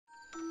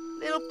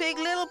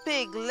little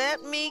pig,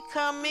 let me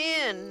come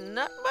in.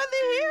 Not by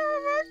the hair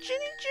of our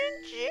chinny chin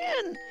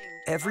chin.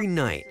 Every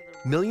night,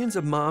 millions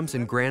of moms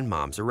and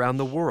grandmoms around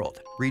the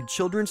world read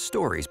children's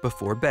stories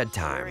before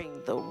bedtime.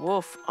 Hearing the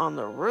wolf on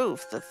the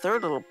roof, the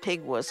third little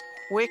pig was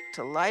quick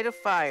to light a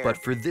fire. But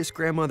for this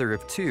grandmother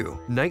of two,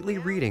 nightly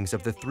readings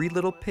of The Three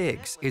Little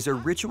Pigs is a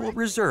ritual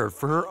reserved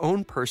for her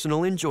own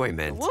personal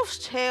enjoyment. The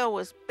wolf's tail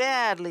was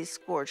badly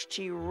scorched.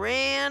 He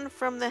ran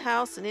from the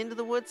house and into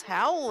the woods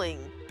howling.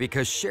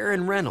 Because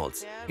Sharon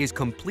Reynolds is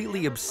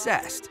completely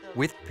obsessed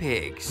with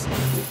pigs.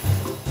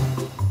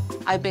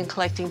 I've been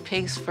collecting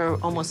pigs for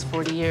almost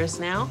 40 years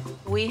now.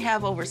 We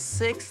have over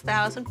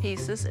 6,000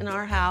 pieces in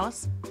our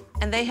house,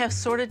 and they have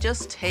sort of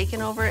just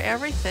taken over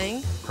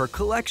everything. Her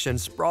collection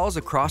sprawls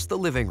across the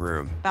living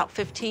room. About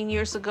 15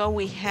 years ago,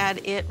 we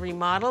had it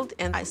remodeled,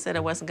 and I said I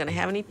wasn't going to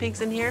have any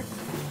pigs in here.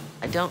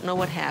 I don't know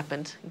what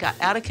happened. Got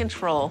out of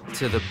control.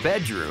 To the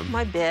bedroom.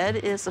 My bed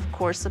is, of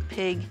course, a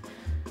pig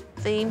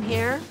theme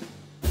here.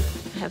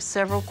 I have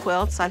several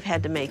quilts. I've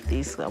had to make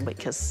these, though,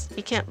 because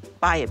you can't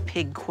buy a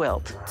pig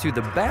quilt. To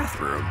the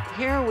bathroom.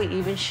 Here we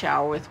even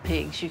shower with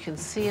pigs. You can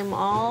see them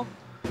all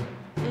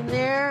in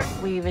there.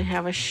 We even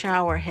have a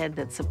shower head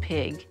that's a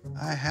pig.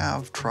 I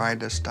have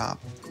tried to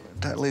stop,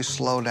 to at least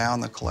slow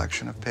down the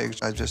collection of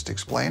pigs. I just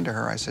explained to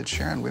her, I said,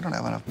 Sharon, we don't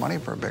have enough money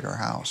for a bigger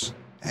house.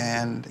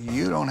 And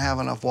you don't have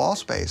enough wall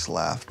space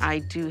left. I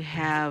do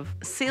have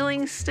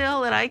ceilings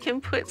still that I can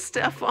put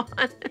stuff on.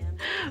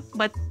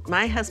 But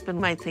my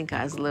husband might think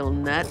I was a little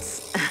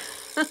nuts.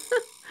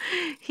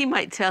 He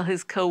might tell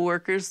his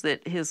coworkers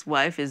that his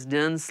wife has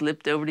done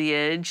slipped over the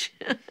edge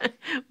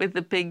with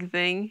the pig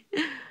thing.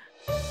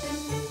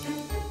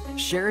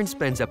 Sharon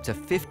spends up to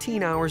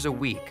 15 hours a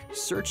week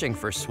searching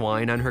for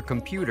swine on her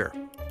computer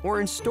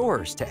or in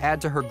stores to add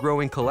to her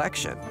growing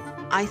collection.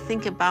 I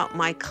think about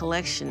my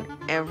collection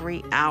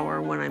every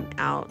hour when I'm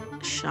out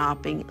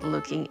shopping,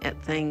 looking at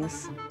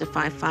things. If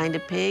I find a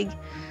pig,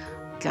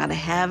 gotta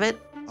have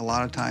it. A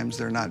lot of times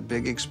they're not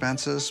big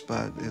expenses,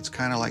 but it's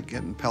kind of like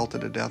getting pelted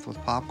to death with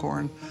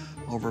popcorn.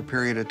 Over a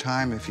period of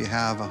time, if you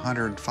have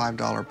 100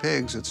 $5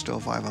 pigs, it's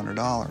still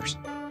 $500.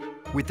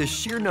 With the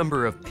sheer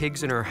number of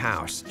pigs in her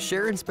house,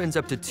 Sharon spends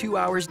up to 2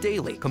 hours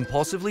daily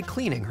compulsively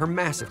cleaning her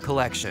massive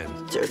collection.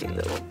 Dirty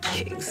little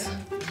pigs.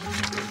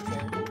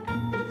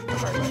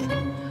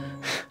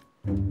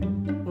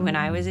 When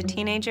I was a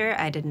teenager,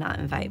 I did not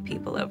invite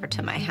people over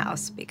to my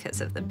house because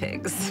of the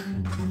pigs.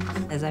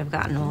 As I've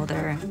gotten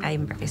older, I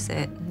embrace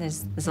it.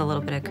 There's a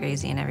little bit of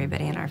crazy in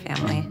everybody in our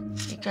family.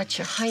 You got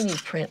your Heine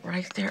print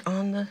right there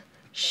on the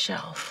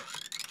shelf.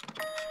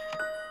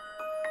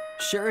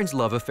 Sharon's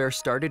love affair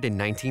started in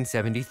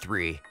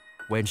 1973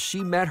 when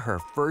she met her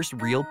first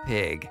real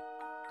pig.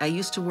 I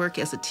used to work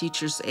as a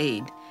teacher's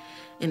aide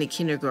in a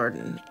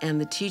kindergarten,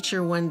 and the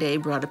teacher one day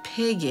brought a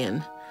pig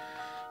in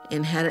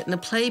and had it in a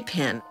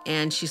playpen,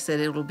 and she said,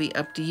 it'll be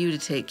up to you to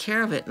take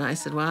care of it. And I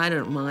said, well, I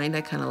don't mind.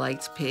 I kind of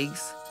liked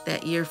pigs.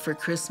 That year for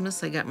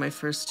Christmas, I got my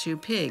first 2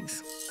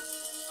 pigs.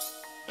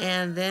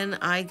 And then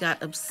I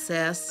got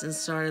obsessed and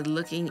started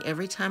looking.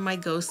 Every time I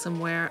go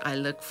somewhere, I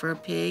look for a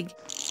pig.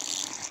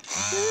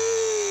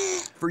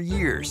 For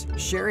years,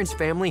 Sharon's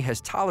family has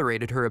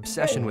tolerated her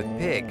obsession with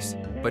pigs,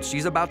 but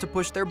she's about to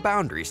push their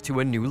boundaries to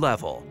a new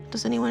level.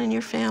 Does anyone in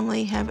your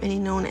family have any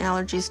known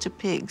allergies to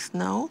pigs?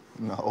 No?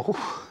 No.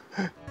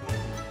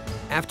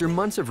 After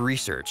months of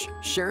research,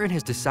 Sharon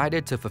has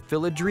decided to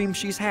fulfill a dream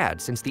she's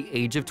had since the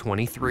age of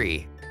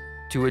 23,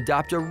 to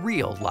adopt a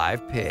real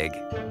live pig.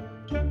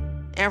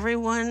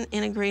 Everyone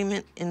in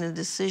agreement in the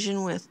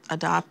decision with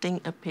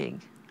adopting a pig.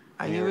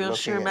 Are you real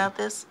sure about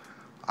this?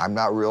 I'm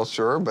not real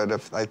sure, but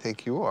if I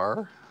think you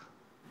are.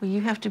 Well,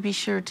 you have to be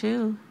sure,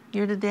 too.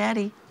 You're the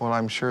daddy. Well,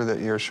 I'm sure that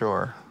you're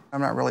sure.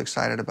 I'm not really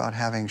excited about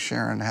having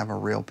Sharon have a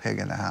real pig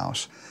in the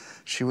house.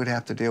 She would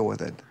have to deal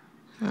with it.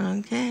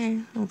 Okay,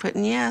 I'm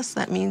putting yes.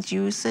 That means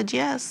you said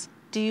yes.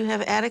 Do you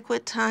have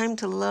adequate time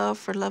to love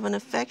for love and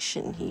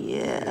affection?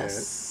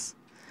 Yes.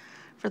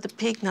 For the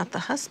pig, not the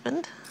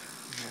husband.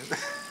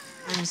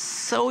 I'm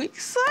so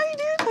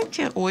excited. I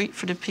can't wait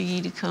for the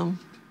piggy to come.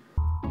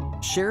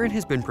 Sharon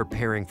has been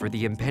preparing for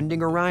the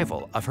impending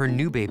arrival of her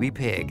new baby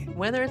pig.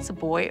 Whether it's a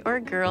boy or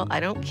a girl, I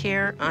don't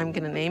care. I'm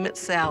gonna name it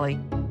Sally.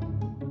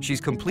 She's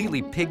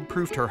completely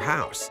pig-proofed her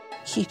house.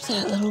 Keep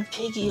that little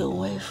piggy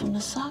away from the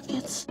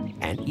sockets.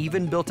 And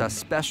even built a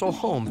special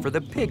home for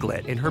the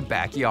piglet in her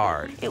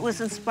backyard. It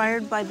was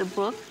inspired by the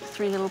book,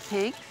 Three Little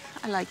Pigs.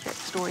 I like that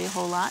story a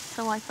whole lot,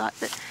 so I thought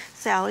that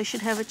Sally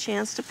should have a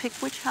chance to pick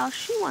which house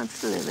she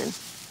wants to live in.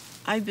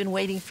 I've been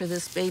waiting for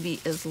this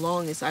baby as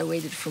long as I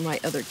waited for my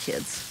other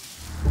kids.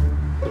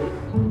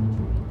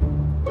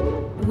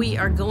 We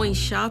are going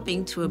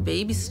shopping to a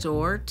baby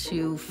store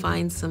to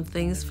find some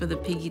things for the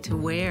piggy to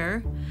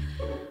wear.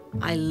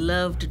 I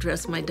love to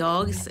dress my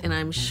dogs, and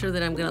I'm sure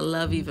that I'm gonna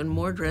love even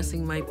more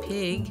dressing my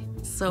pig.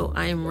 So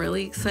I'm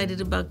really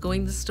excited about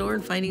going to the store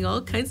and finding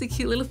all kinds of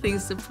cute little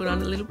things to put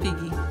on a little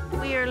piggy.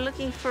 We are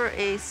looking for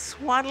a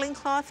swaddling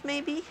cloth,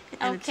 maybe,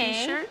 and a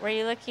t-shirt. Were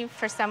you looking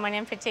for someone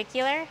in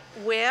particular?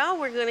 Well,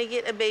 we're gonna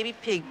get a baby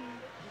pig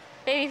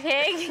Baby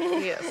pig?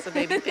 Yes, the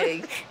baby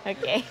pig.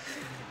 Okay.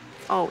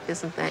 Oh,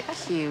 isn't that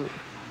cute?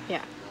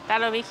 Yeah.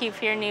 That'll be cute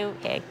for your new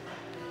pig.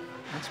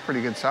 That's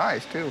pretty good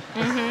size, too.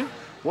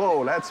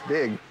 Whoa, that's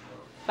big.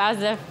 That was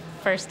the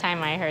first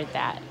time I heard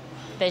that.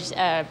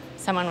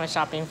 Someone was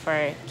shopping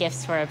for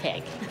gifts for a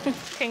pig.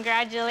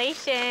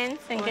 Congratulations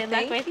and Well, good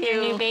luck with your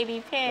new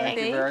baby pig. Thank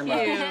you very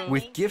much.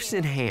 With gifts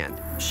in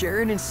hand,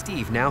 Sharon and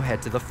Steve now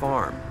head to the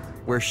farm,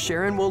 where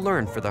Sharon will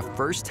learn for the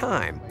first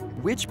time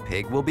which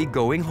pig will be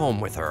going home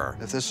with her.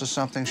 If this is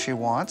something she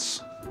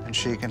wants and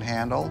she can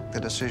handle, the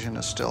decision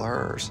is still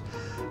hers,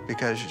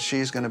 because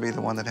she's going to be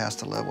the one that has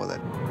to live with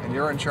it. And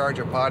you're in charge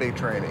of potty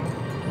training.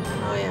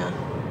 Oh, yeah.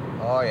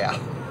 Oh, yeah.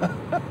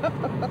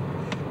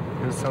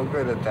 You're so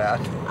good at that.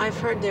 I've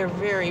heard they're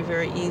very,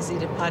 very easy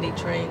to potty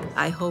train.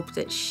 I hope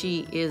that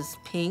she is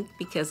pink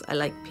because I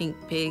like pink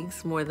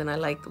pigs more than I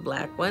like the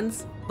black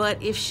ones.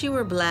 But if she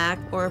were black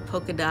or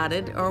polka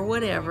dotted or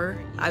whatever,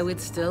 I would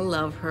still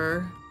love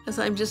her, because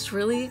I'm just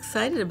really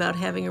excited about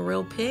having a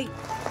real pig.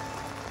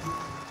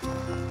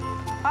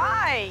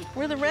 Hi.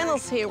 We're the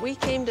Reynolds here. We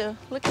came to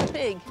look at the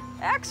pig.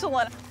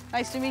 Excellent.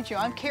 Nice to meet you.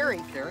 I'm Carrie.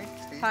 Carrie?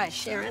 Steve? Hi,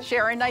 Sharon.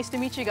 Sharon, nice to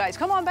meet you guys.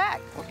 Come on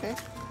back. Okay.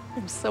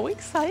 I'm so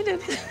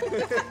excited.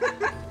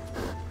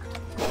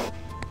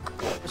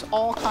 There's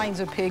all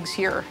kinds of pigs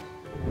here.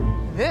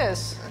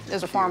 This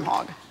is a farm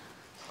hog.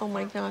 Oh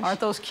my gosh. Aren't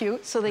those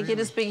cute? So they get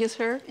as big as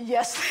her?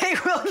 Yes, they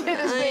will get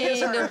as big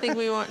as I her. don't think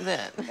we want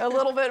that. A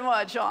little bit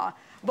much, huh?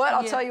 But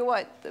I'll Yeah. tell you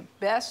what, the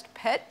best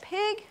pet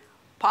pig,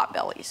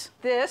 Potbellies.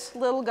 This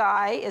little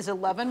guy is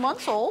 11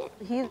 months old.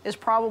 He is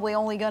probably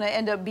only gonna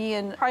end up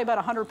being probably about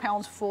 100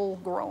 pounds full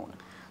grown.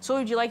 So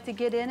would you like to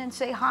get in and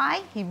say hi?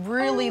 He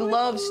really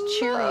loves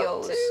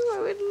Cheerios. I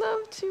would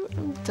love to.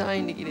 I'm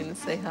dying to get in and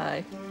say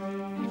hi.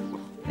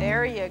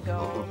 There you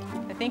go.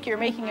 I think you're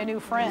making a new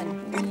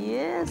friend.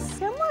 Yes,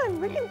 come on,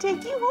 we're gonna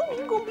take you home.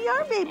 You're gonna be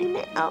our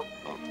baby now.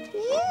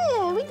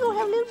 Yeah, we're gonna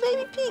have a little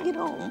baby pig at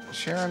home.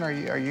 Sharon, are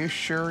you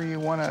sure you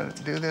want to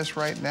do this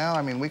right now?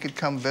 I mean, we could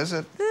come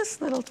visit. This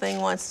little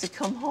thing wants to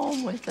come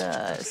home with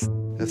us.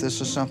 If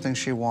this is something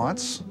she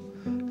wants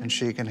and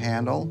she can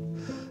handle,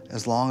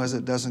 as long as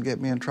it doesn't get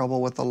me in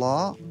trouble with the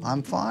law,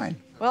 I'm fine.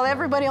 Well,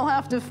 everybody will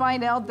have to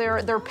find out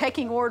their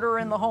pecking order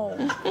in the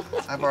home.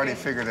 I've already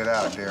figured it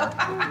out, dear.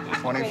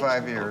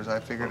 25 years, I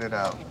figured it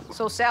out.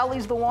 So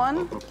Sally's the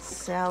one.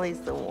 Sally's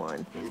the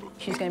one.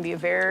 She's gonna be a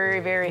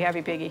very, very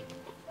happy piggy.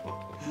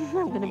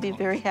 I'm gonna be a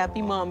very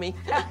happy mommy.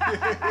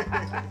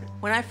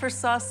 When I first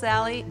saw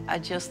Sally, I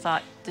just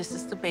thought, this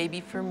is the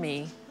baby for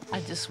me. I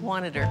just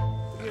wanted her.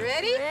 You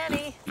ready?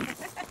 Ready.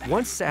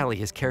 Once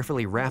Sally is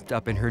carefully wrapped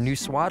up in her new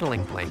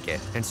swaddling blanket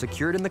and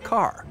secured in the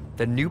car,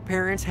 the new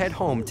parents head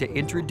home to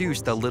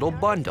introduce the little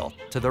bundle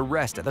to the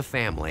rest of the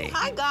family.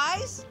 Hi,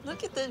 guys.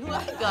 Look at who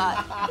I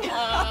got.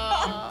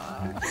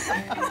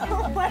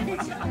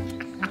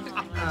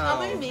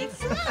 Come and meet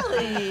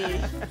Sally.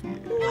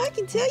 Oh, I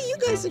can tell you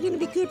guys are going to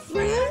be good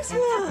friends,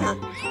 huh?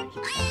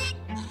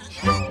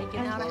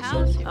 Taking out a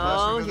house.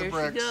 Oh, with the here she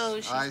bricks.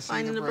 goes. I She's see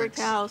finding the the brick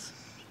bricks. house.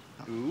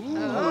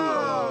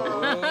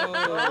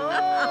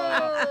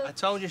 I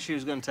told you she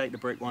was going to take the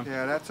brick one.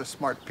 Yeah, that's a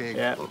smart pig.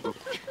 Yeah.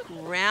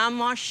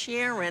 Grandma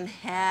Sharon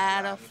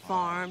had a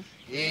farm,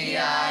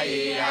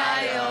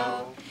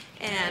 E-I-E-I-O.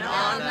 And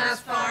on that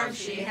farm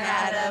she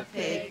had a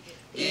pig,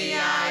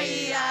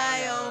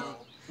 E-I-E-I-O.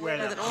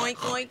 With an oink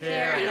oink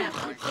here and an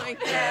oink oink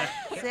there.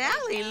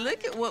 Sally,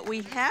 look at what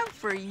we have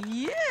for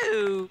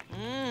you.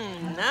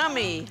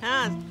 Nummy,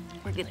 huh?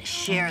 We're gonna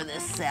share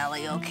this,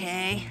 Sally,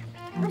 okay?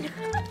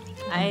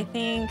 I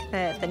think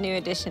that the new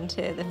addition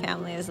to the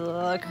family is a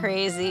little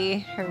crazy.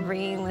 Her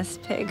bringing this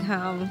pig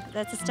home,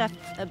 that's a step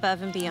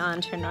above and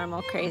beyond her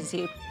normal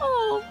crazy.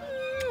 Oh,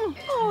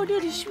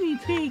 that is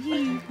sweet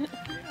piggy.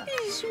 That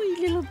is sweet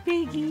little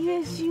piggy.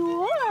 Yes,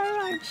 you are,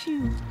 aren't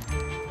you?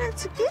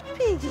 That's a good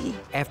piggy.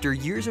 After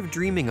years of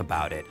dreaming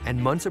about it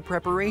and months of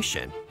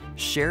preparation,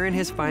 Sharon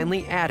has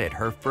finally added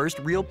her first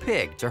real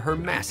pig to her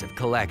massive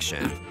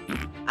collection.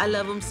 I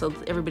love them, so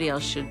everybody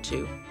else should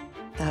too.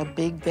 The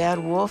big bad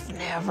wolf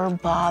never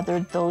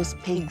bothered those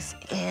pigs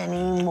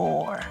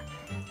anymore.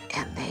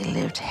 And they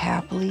lived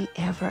happily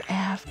ever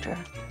after.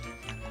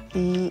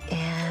 The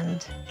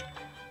end.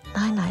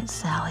 Night-night,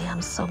 Sally.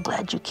 I'm so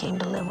glad you came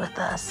to live with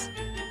us.